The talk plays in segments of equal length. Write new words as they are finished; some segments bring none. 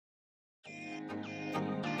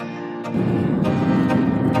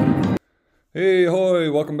Hey,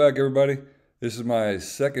 ahoy! Welcome back, everybody. This is my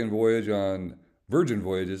second voyage on Virgin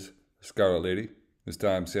Voyages Scarlet Lady. This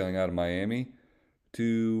time sailing out of Miami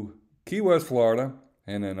to Key West, Florida,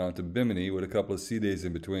 and then on to Bimini with a couple of sea days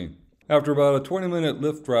in between. After about a 20-minute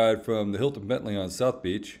lift ride from the Hilton Bentley on South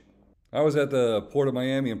Beach, I was at the Port of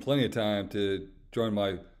Miami in plenty of time to join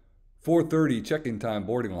my 4:30 check-in time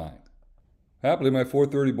boarding line. Happily, my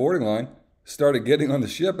 4:30 boarding line started getting on the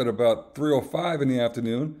ship at about 3:05 in the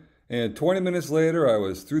afternoon, and 20 minutes later, I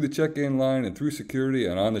was through the check-in line and through security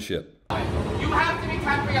and on the ship. You have to be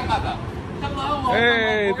kind for your mother. Hello,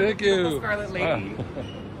 hey, thank you. Scarlet Lady.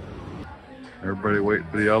 Everybody waiting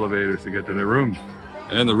for the elevators to get to their rooms.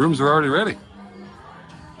 And the rooms are already ready.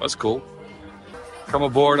 That's cool. Come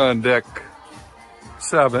aboard on deck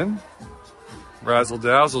 7. Razzle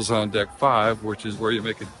Dazzle's on deck 5, which is where you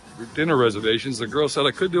make your dinner reservations. The girl said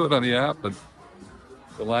I could do it on the app, but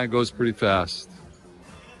the line goes pretty fast.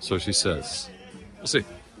 So she says. We'll see.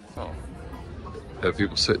 Oh. Have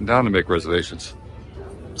people sitting down to make reservations.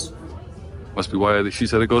 Must be why she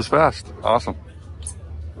said it goes fast. Awesome.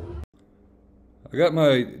 I got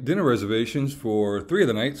my dinner reservations for 3 of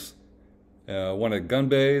the nights. One at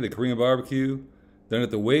Gunbao, the Korean barbecue, then at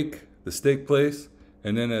the Wake, the steak place,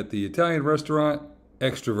 and then at the Italian restaurant,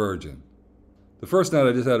 Extra Virgin. The first night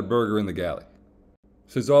I just had a burger in the galley.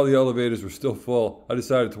 Since all the elevators were still full, I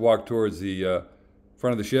decided to walk towards the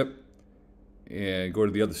front of the ship and go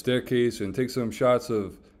to the other staircase and take some shots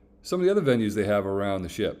of some of the other venues they have around the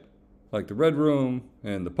ship, like the Red Room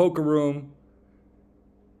and the Poker Room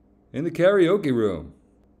and the Karaoke Room.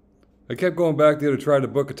 I kept going back there to try to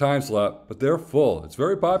book a time slot, but they're full. It's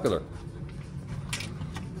very popular.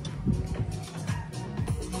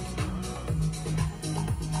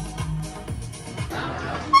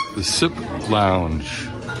 The Sip Lounge.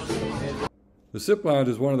 The Sip Lounge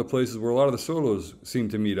is one of the places where a lot of the solos seem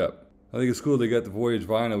to meet up. I think it's cool they got the Voyage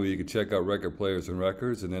vinyl where you can check out record players and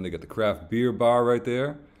records, and then they got the craft beer bar right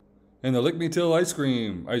there, and the Lick Me Till ice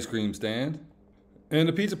cream stand, and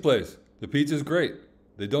the pizza place. The pizza's great.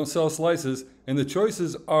 They don't sell slices, and the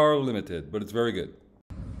choices are limited, but it's very good.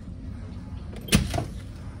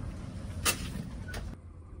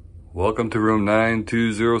 Welcome to room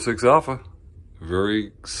 9206 Alpha.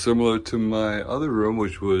 Very similar to my other room,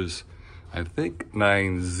 which was, I think,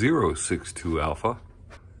 9062 Alpha.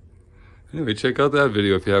 Anyway, check out that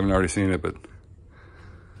video if you haven't already seen it, but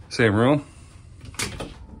same room.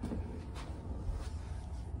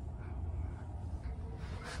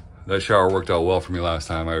 That shower worked out well for me last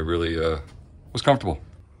time. I really was comfortable.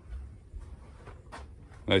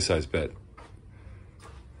 Nice sized bed.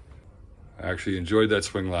 I actually enjoyed that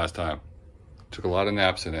swing last time. Took a lot of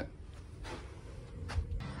naps in it.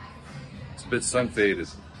 It's a bit sun faded.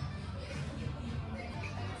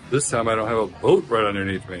 This time I don't have a boat right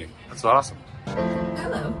underneath me. That's awesome.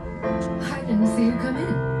 Hello. I didn't see you come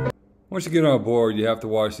in. Once you get on board, you have to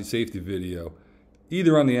watch the safety video,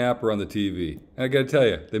 either on the app or on the TV. And I gotta tell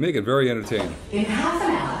you, they make it very entertaining. In half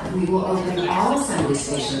an hour, we will open all assembly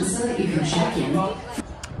stations so that you can check in.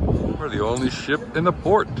 We're the only ship in the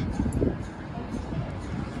port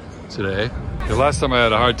today. The last time I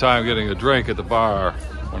had a hard time getting a drink at the bar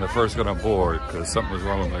when I first got on board because something was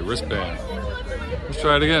wrong with my wristband. Let's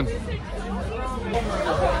try it again.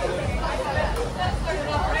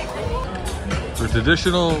 For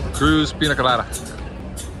traditional cruise Pina Colada.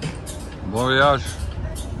 Voyage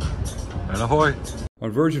and ahoy.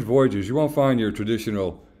 On Virgin Voyages, you won't find your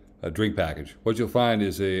traditional drink package. What you'll find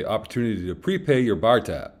is an opportunity to prepay your bar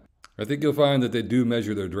tab. I think you'll find that they do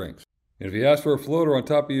measure their drinks. And if you ask for a floater on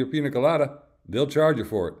top of your Pina Colada, they'll charge you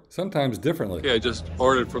for it, sometimes differently. Yeah, I just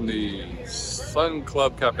ordered from the Sun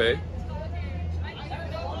Club Cafe.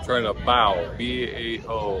 I'm trying a bao,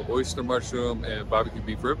 B-A-O, oyster mushroom and barbecue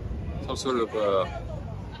beef rib. Some sort of,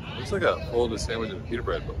 looks like a folded sandwich and pita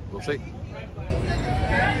bread, but we'll see.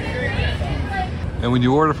 And when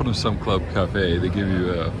you order from the Sun Club Cafe, they give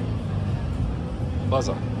you a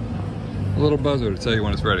buzzer. A little buzzer to tell you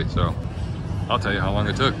when it's ready, so I'll tell you how long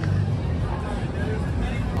it took.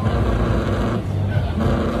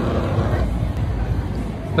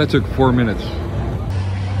 That took 4 minutes.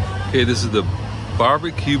 Okay, this is the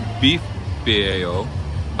barbecue beef bao,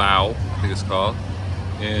 I think it's called,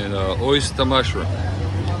 and oyster mushroom.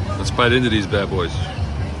 Let's bite into these bad boys.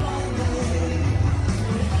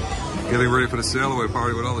 Getting ready for the sail away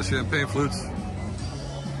party with all the champagne flutes.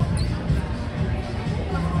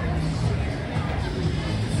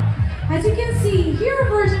 As you can see, here at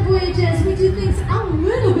Virgin Voyages, we do things a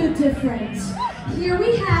little bit different. Here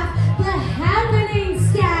we have the Happening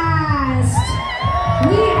Cast.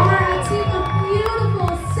 We are a team of beautiful,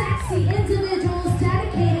 sexy individuals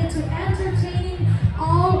dedicated to entertaining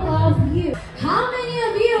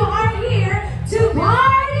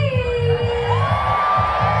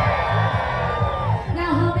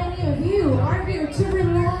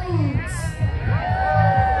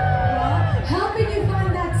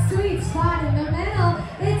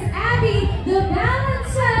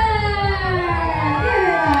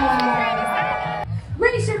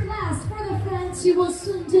you'll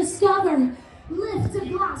soon discover. Lift a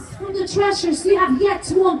glass from the treasures you have yet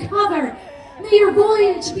to uncover. May your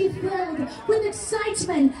voyage be filled with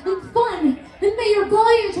excitement and fun, and may your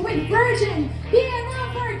voyage with Virgin be an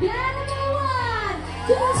unforgettable one.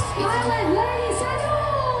 To the Scarlet Lady,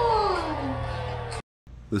 salute!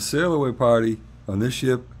 The sail away party on this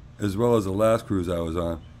ship, as well as the last cruise I was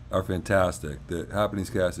on, are fantastic. The happenings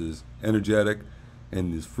cast is energetic,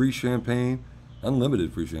 and there's free champagne,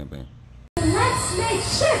 unlimited free champagne. Let's make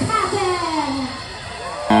shit happen!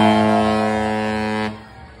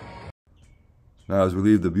 Now, as we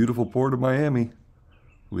leave the beautiful port of Miami,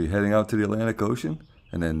 we'll be heading out to the Atlantic Ocean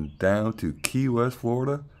and then down to Key West,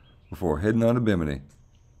 Florida, before heading on to Bimini.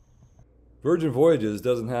 Virgin Voyages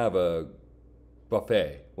doesn't have a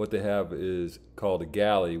buffet. What they have is called a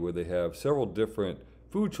galley, where they have several different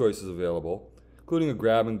food choices available, including a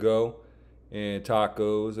grab and go, and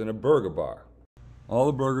tacos, and a burger bar. All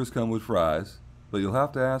the burgers come with fries, but you'll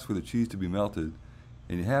have to ask for the cheese to be melted,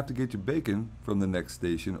 and you have to get your bacon from the next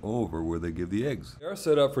station over where they give the eggs. They are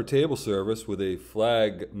set up for table service with a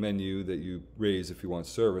flag menu that you raise if you want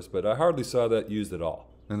service, but I hardly saw that used at all.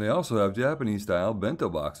 And they also have Japanese-style bento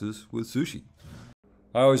boxes with sushi.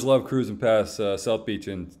 I always love cruising past South Beach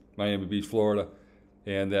in Miami Beach, Florida,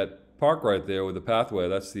 and that park right there with the pathway,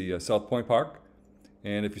 that's the South Point Park.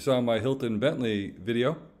 And if you saw my Hilton Bentley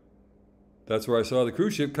video, that's where I saw the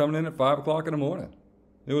cruise ship coming in at 5 o'clock in the morning.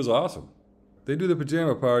 It was awesome. They do the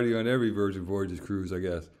pajama party on every Virgin Voyages cruise, I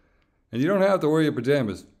guess. And you don't have to wear your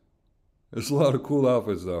pajamas. There's a lot of cool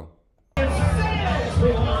outfits, though.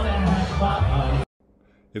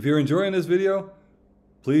 If you're enjoying this video,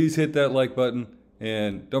 please hit that like button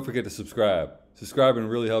and don't forget to subscribe. Subscribing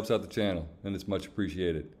really helps out the channel, and it's much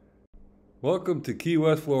appreciated. Welcome to Key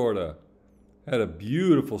West, Florida. Had a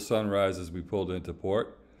beautiful sunrise as we pulled into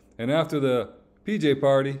port. And after the PJ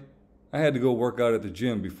party, I had to go work out at the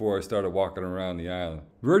gym before I started walking around the island.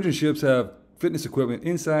 Virgin ships have fitness equipment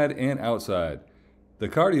inside and outside. The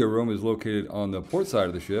cardio room is located on the port side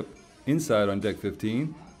of the ship, inside on deck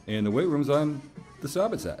 15, and the weight room's on the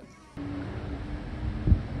starboard side.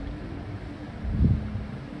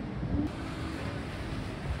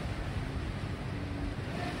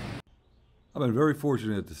 I've been very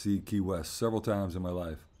fortunate to see Key West several times in my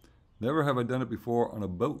life. Never have I done it before on a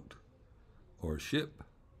boat or a ship.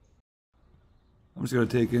 I'm just going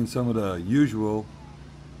to take in some of the usual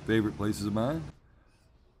favorite places of mine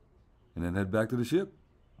and then head back to the ship.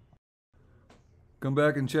 Come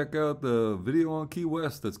back and check out the video on Key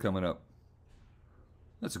West that's coming up.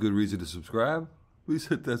 That's a good reason to subscribe. Please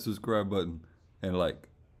hit that subscribe button and like.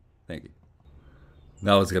 Thank you.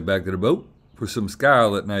 Now let's get back to the boat for some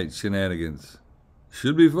Scarlet Night shenanigans.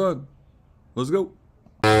 Should be fun. Let's go.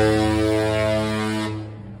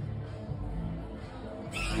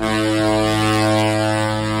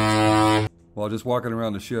 While just walking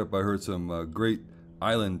around the ship, I heard some great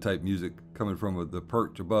island type music coming from the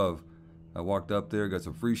perch above. I walked up there, got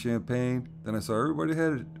some free champagne. Then I saw everybody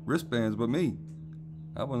had wristbands but me.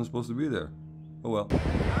 I wasn't supposed to be there. Oh well.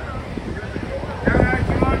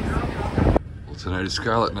 Well, tonight is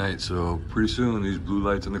Scarlet Night, so pretty soon these blue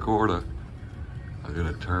lights in the corridor are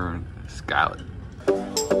gonna turn scarlet.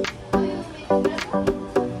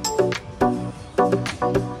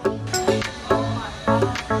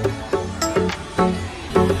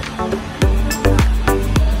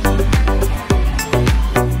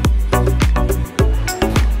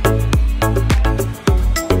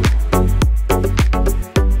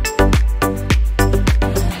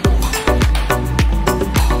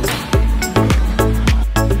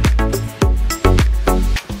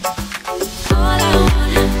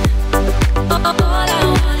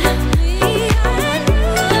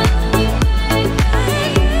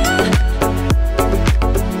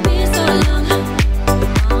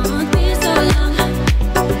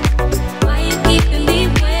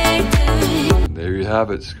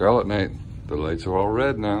 It's Scarlet Night. The lights are all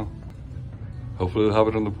red now. Hopefully they'll have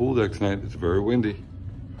it on the pool deck tonight. It's very windy.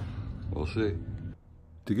 We'll see.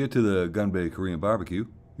 To get to the Gunbao Korean barbecue,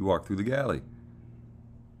 you walk through the galley.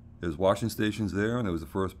 There's washing stations there, and it was the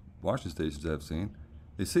first washing stations I've seen.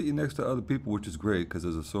 They sit you next to other people, which is great because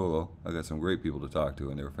as a solo, I got some great people to talk to,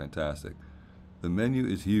 and they were fantastic. The menu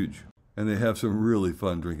is huge, and they have some really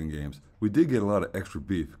fun drinking games. We did get a lot of extra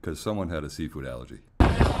beef because someone had a seafood allergy.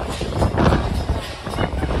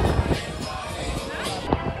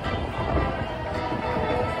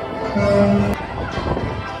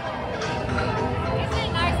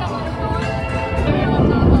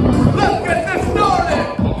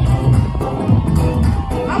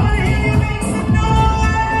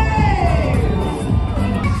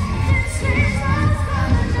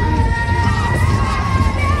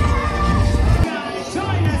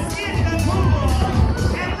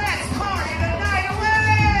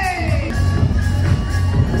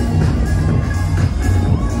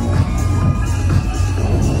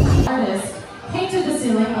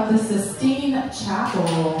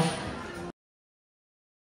 chapel.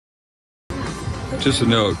 Just a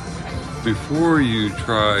note, before you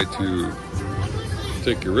try to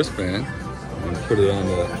take your wristband and put it on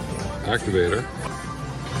the activator,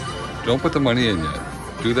 don't put the money in yet.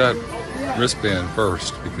 Do that wristband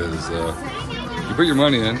first, because you put your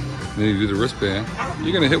money in, then you do the wristband,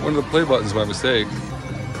 you're gonna hit one of the play buttons by mistake,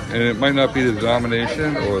 and it might not be the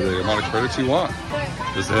denomination or the amount of credits you want.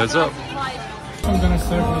 Just a heads up. I'm gonna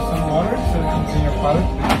serve you some water so it comes in your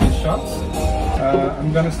palate with the shots.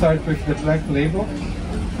 I'm gonna start with the black label.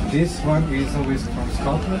 This one is always from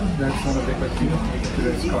Scotland. That's one of the criteria to make it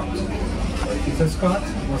a Scot. It's a Scot,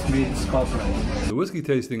 it was made in Scotland. The whiskey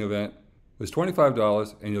tasting event was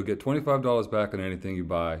 $25, and you'll get $25 back on anything you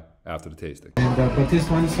buy after the tasting. And, but this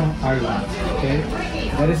one is from Ireland, okay?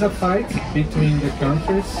 There is a fight between the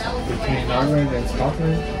countries, between Ireland and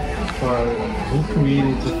Scotland, for who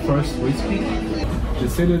created the first whiskey. The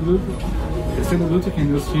celluloid can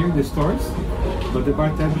use here in the stores, but the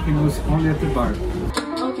bartender can use only at the bar.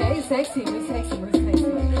 Okay, sexy, we're sexy, we're sexy.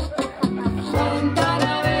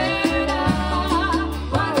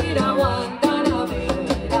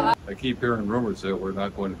 I keep hearing rumors that we're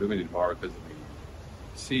not going to Bimini tomorrow because of the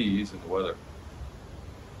seas and the weather.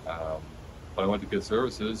 But I went to get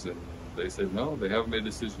services and they said no, they haven't made a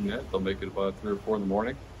decision yet. They'll make it about 3 or 4 in the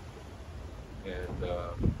morning. And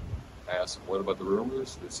I asked them, what about the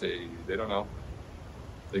rumors? They say they don't know.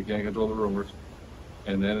 They can't control the rumors.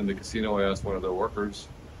 And then in the casino, I asked one of their workers,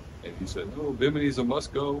 and he said, no, Bimini's a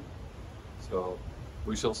must go. So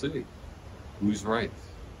we shall see who's right.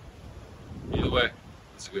 Either way,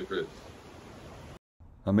 it's a good cruise.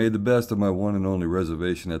 I made the best of my one and only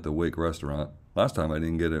reservation at the Wake restaurant. Last time I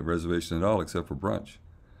didn't get a reservation at all except for brunch.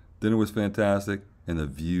 Dinner was fantastic, and the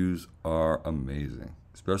views are amazing,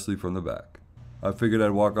 especially from the back. I figured I'd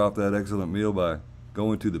walk off that excellent meal by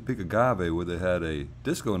going to the Picagave where they had a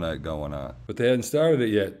disco night going on. But they hadn't started it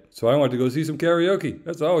yet, so I wanted to go see some karaoke.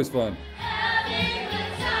 That's always fun.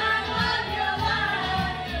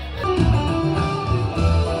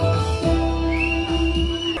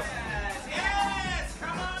 Yes,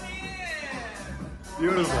 come on in.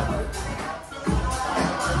 Beautiful.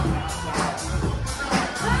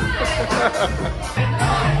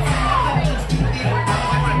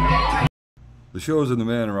 The shows in the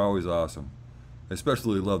Man are always awesome. I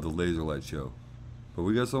especially love the laser light show. But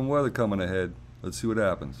we got some weather coming ahead. Let's see what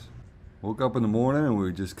happens. Woke up in the morning and we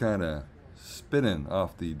were just kind of spinning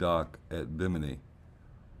off the dock at Bimini.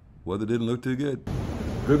 Weather didn't look too good.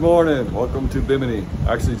 Good morning. Welcome to Bimini.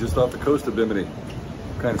 Actually just off the coast of Bimini.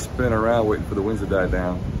 Kind of spinning around waiting for the winds to die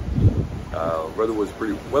down. Weather was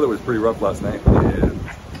pretty rough last night. And you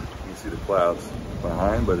can see the clouds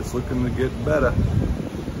behind, but it's looking to get better.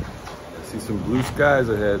 I see some blue skies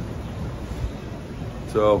ahead.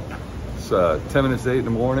 So it's 10 minutes to 8 in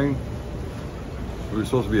the morning. We were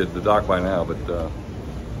supposed to be at the dock by now, but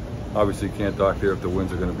obviously you can't dock there if the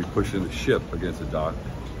winds are going to be pushing the ship against the dock.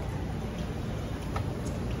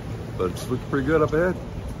 But it's looking pretty good up ahead.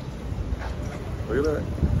 Look at that.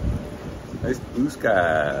 Nice blue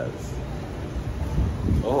skies.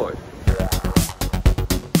 Oh.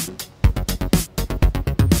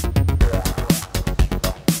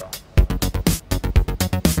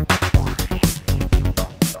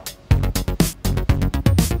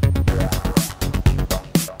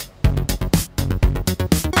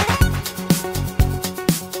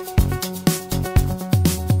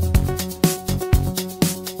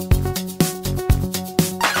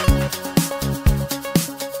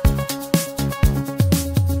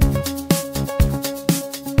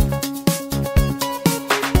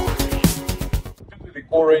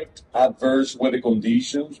 Current adverse weather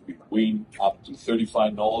conditions between up to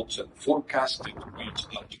 35 knots and forecasted to reach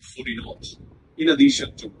up to 40 knots. In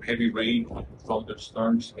addition to heavy rain and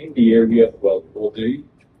thunderstorms in the area throughout all day,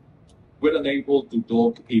 we're unable to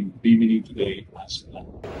dock in Bimini today as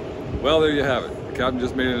planned. Well, there you have it. The captain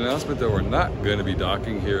just made an announcement that we're not going to be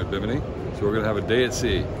docking here at Bimini, so we're going to have a day at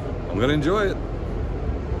sea. I'm going to enjoy it.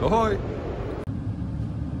 Ahoy!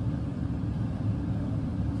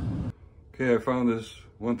 Okay, I found this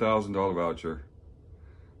 $1,000 voucher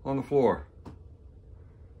on the floor.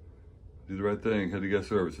 Did the right thing, had to get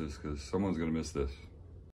services because someone's going to miss this.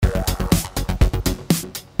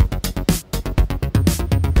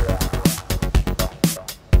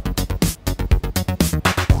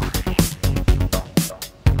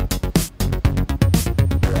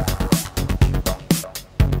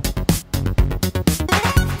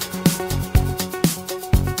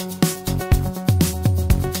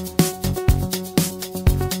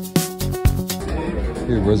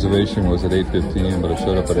 The reservation was at 8:15, but it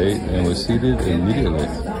showed up at 8 and was seated immediately.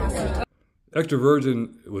 Extra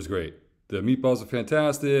virgin was great. The meatballs are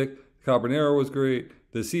fantastic. The carbonara was great.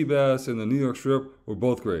 The sea bass and the New York strip were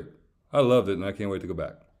both great. I loved it and I can't wait to go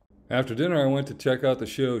back. After dinner, I went to check out the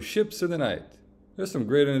show Ships in the Night. There's some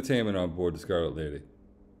great entertainment on board the Scarlet Lady.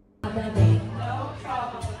 I'm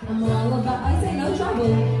all about, I say no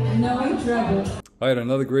trouble, no trouble. I had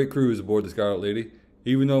another great cruise aboard the Scarlet Lady.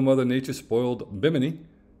 Even though Mother Nature spoiled Bimini,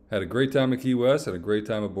 had a great time at Key West and a great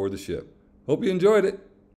time aboard the ship. Hope you enjoyed it.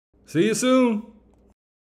 See you soon.